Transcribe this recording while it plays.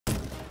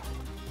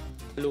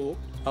Hello,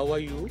 how are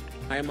you?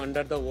 I am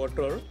under the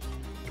water.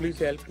 Please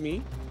help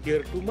me.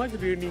 Here too much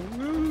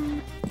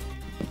raining.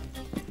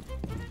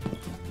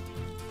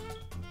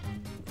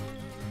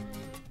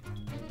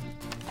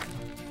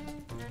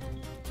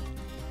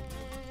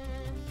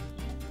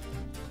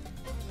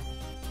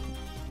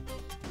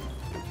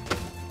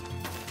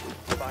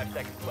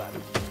 Seconds left.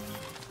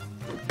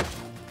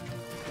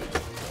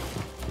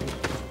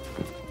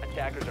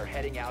 Attackers are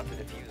heading out to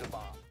defuse a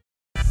bomb.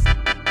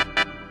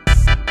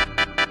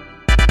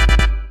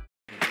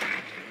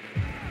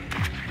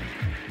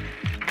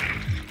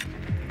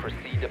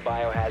 Proceed to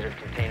biohazard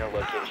container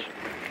location.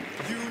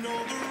 You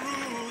know the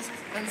rules,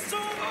 and so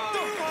do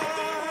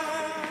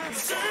I.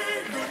 Say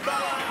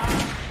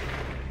goodbye.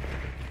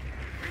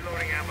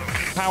 Reloading ammo.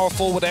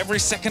 Powerful with every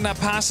second that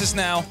passes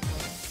now.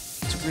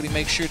 To really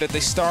make sure that they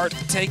start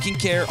taking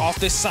care of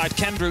this side.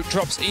 Kendrew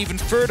drops even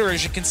further,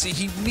 as you can see.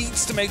 He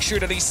needs to make sure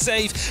that he's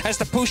safe as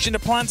the push in the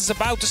plant is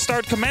about to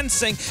start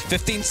commencing.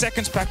 15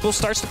 seconds, Pekbul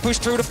starts to push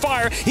through the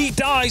fire. He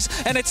dies,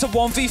 and it's a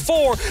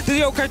 1v4.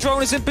 The yokai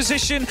drone is in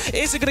position.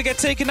 Is it going to get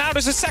taken out?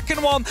 There's a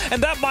second one,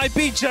 and that might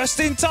be just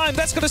in time.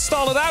 That's going to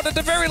stall it out at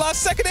the very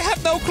last second. They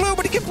have no clue,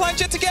 but he can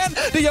plant it again.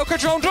 The yokai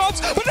drone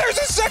drops, but there's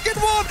a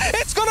second one.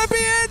 It's going to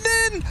be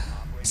ending.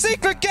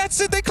 Secret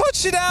gets it, they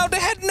clutched it out, they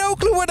had no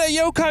clue where their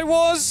yokai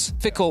was.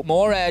 Difficult,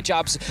 more air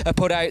jabs are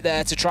put out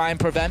there to try and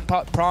prevent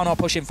Prano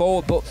pushing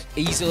forward, but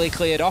easily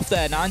cleared off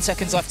there. 9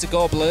 seconds left to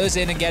go, blurs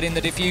in and getting the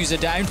diffuser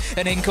down,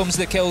 and in comes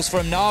the kills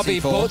from Navi,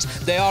 C4.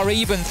 but they are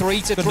even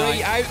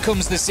 3-3. Out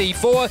comes the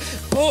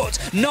C4, but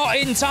not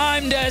in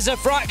time. There's a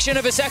fraction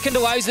of a second,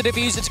 allows the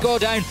diffuser to go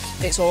down.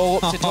 It's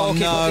all up to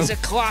talking, but there's a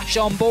clash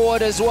on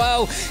board as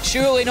well.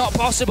 Surely not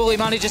possible, he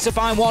manages to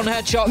find one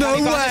headshot. No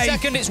Can he find way. a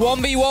second? It's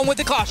 1v1 with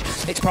the clash.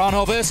 It's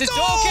Prano versus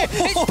Dorky.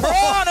 It's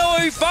Prano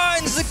who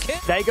finds the kill.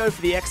 They go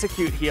for the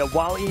execute here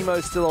while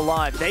Emo's still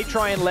alive. They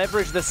try and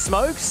leverage the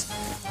smokes.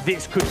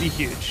 This could be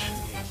huge.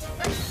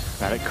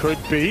 And it could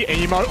be.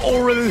 Emo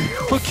already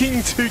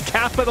looking to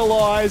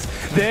capitalize.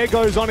 There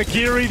goes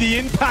Onigiri. The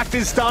impact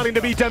is starting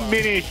to be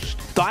diminished.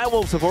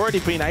 Direwolves have already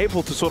been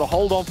able to sort of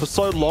hold on for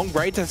so long.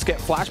 Raytons get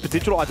flash, but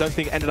Digital I don't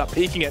think ended up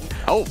peeking it.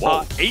 Oh,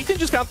 wow. Ethan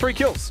just found 3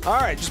 kills. All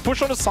right, just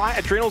push on the site,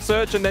 Adrenal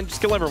Surge, and then just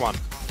kill everyone.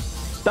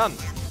 Done.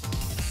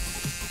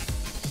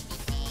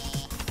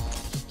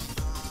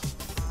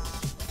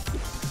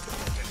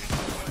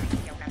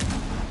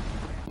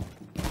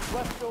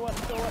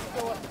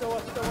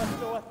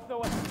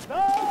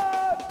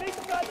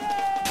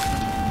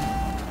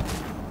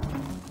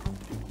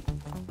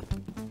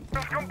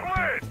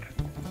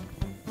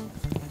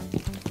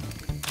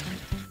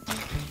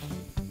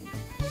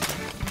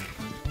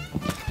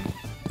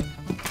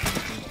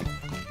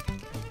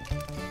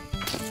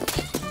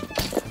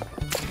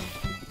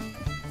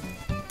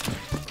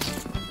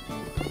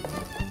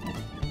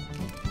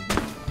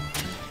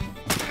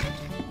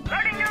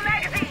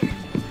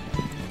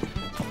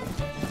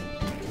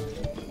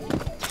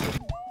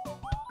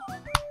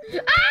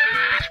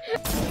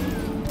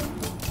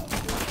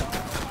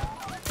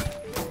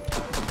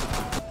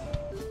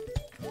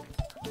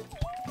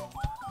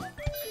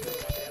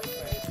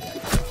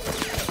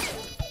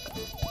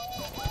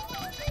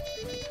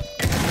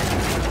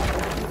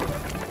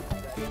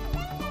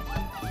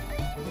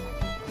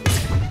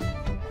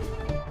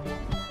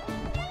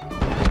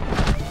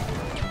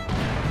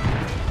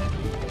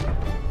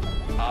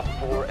 Op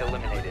 4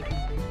 eliminated.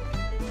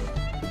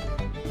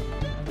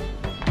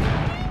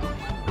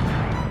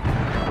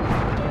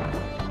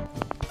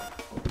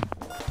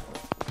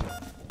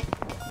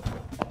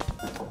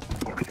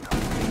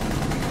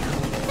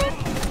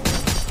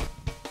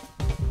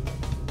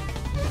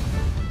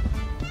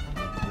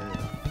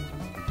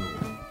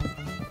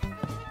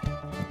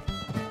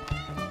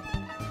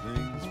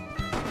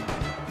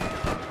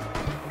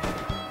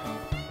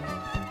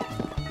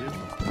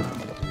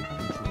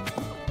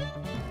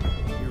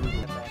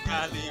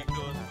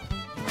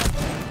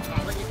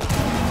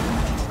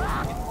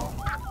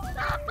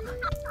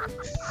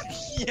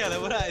 Iya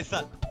lah, berat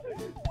Isat.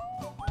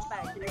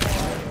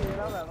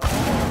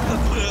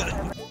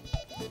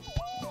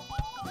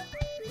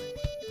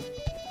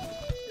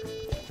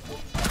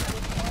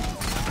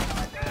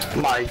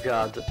 My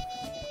god.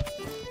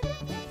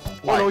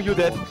 Oh no, you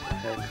dead.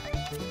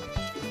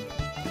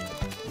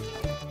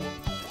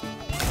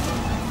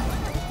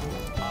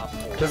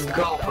 Just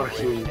go for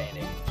him.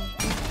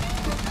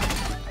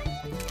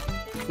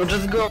 No,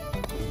 just go.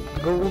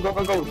 Go, go,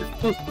 go, go.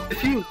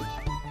 Defuse.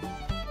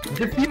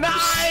 Defuse.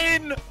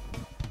 Nein!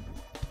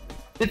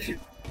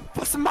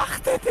 Was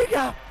macht der,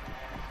 Digga?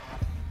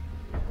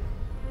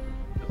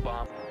 The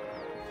bomb.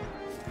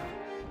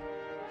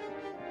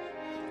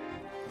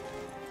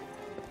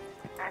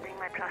 Adding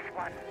my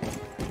 +1.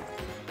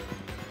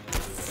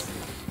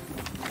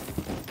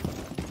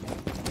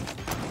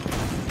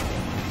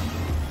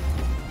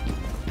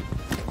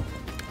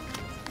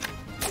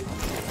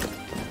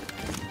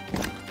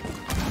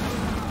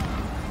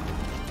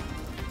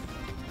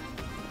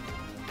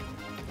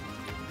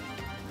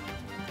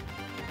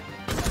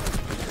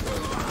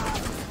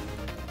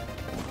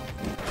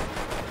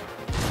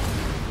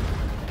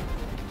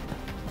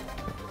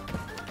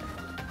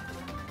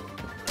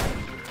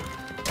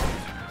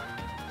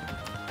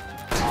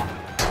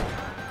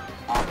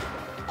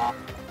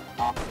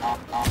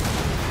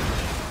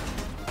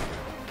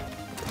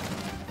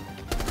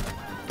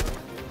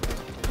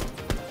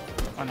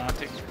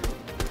 Fanatic.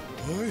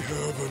 I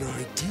have an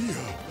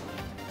idea.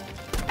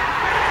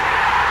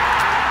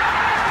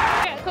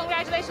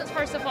 Congratulations,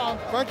 first of all.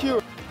 Thank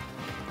you.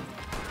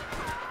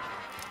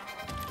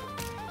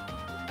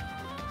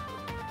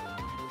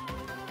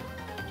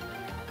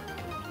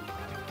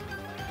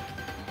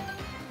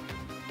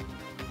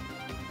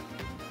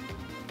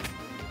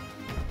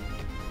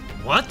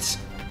 What?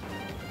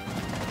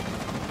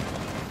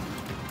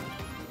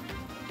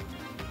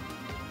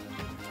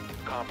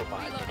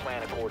 Compromise.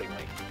 Plan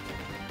accordingly.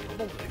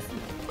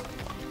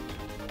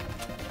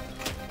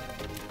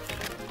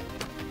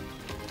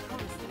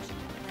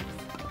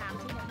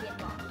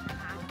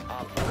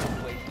 Op 4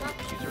 placed the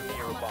diffuser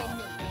near a bomb.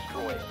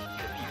 Destroy it.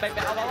 ไป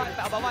เอามาไว้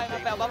เอามาไว้เอ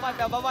ามาไว้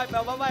เอามาไว้เอ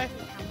ามาไว้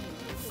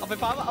เอาไฟ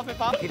ฟ้าเอาไฟ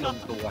ฟ้าที่ลง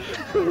ตัว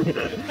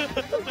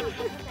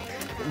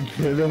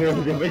เร็ว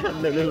ๆยังไม่ทัน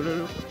เร็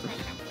วๆ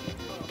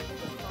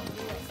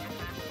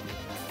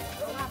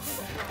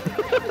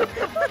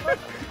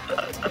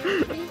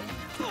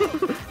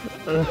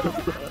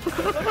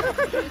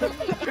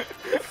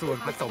ส่วน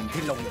ผสม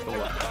ที่ลงตั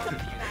ว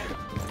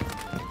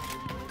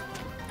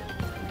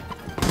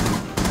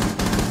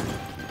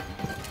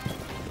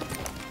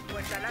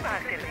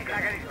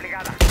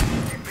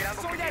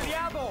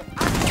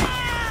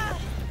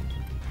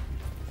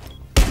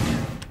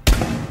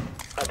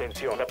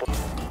Attenzione.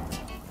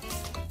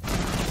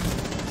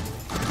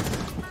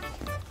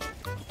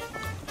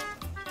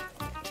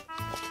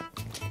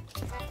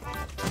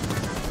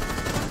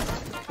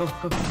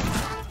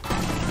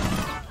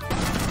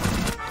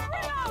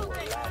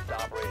 Last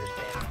operator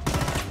standing.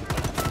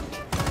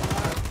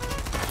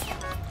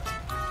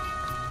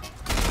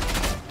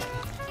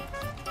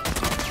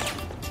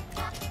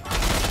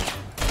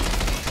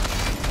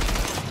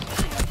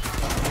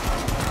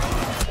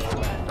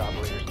 Last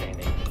operator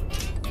standing.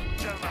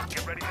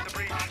 Get ready for the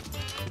breach.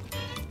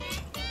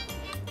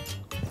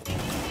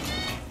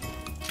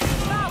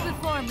 Bow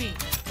before me.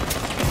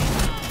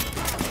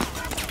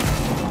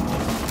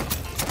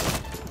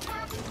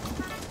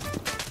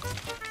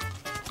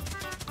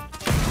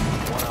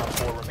 One on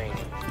 4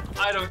 remaining.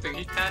 I don't think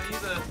he can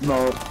either. No.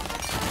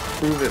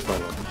 Prove it,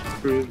 brother.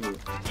 Prove it.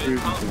 Prove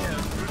it. Yeah,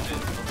 prove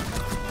it.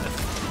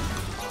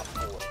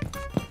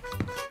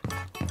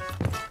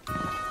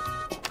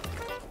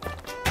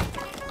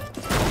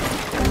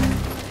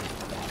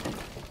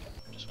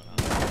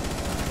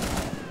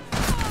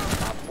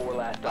 Op 4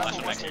 last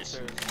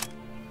operator.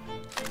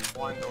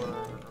 One door.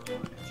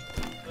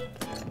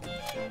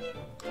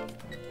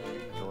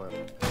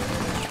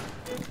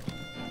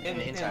 in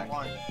the inside.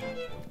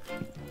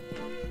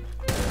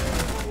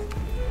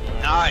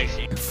 Nice.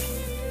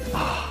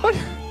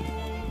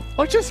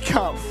 I just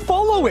can't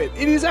follow it.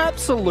 It is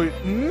absolute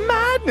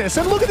madness.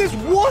 And look at this.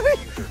 What?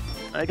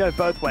 They go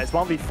both ways.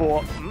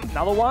 1v4.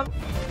 Another one.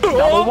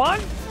 Another one.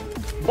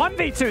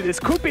 1v2. This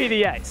could be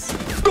the ace.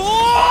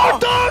 Oh!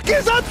 Dark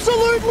is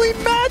absolutely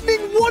maddening.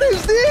 What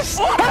is this?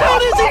 How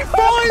does he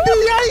find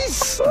the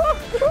ace?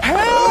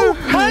 How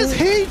has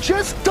he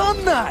just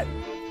done that?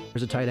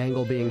 There's a tight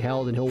angle being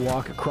held, and he'll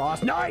walk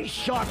across. Nice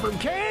shot from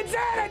Kids,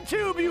 and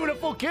 2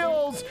 beautiful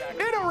kills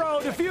in a row.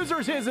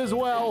 Diffuser's his as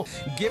well.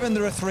 Given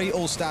there are 3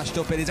 all stashed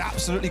up, it is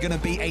absolutely going to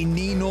be a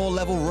Nino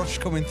level rush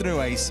coming through,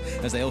 Ace,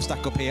 as they all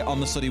stack up here on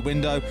the study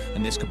window,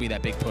 and this could be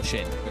their big push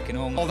in.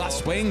 Oh, that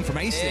swing from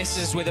Ace.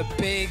 Aces with a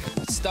big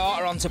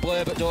starter onto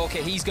Blur, but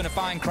Dorky, he's going to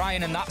find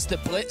Crying, and that's the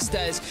blitz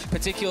there's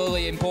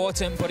particularly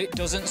important, but it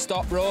doesn't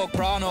stop Rogue.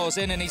 Prano's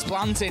in, and he's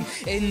planting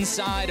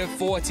inside of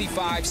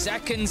 45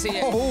 seconds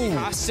here. Oh. He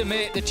has to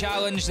make the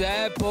challenge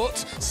there, but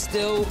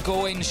still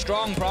going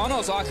strong.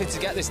 Prano's likely to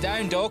get this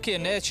down. Dorky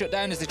and Nate shut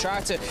down as they try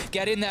to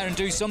get in there and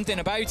do something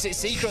about it.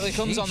 Secretly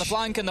comes on the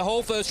flank, and the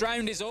whole first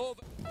round is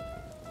over.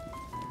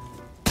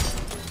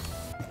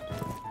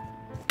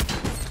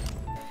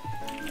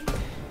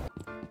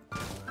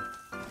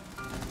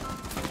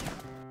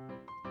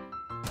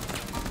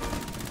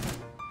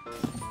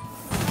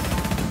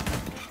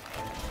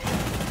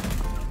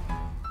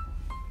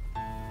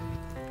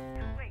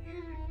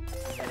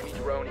 Enemy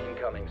drone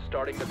incoming.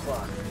 Starting the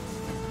clock.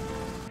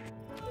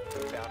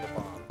 Found a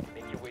bomb.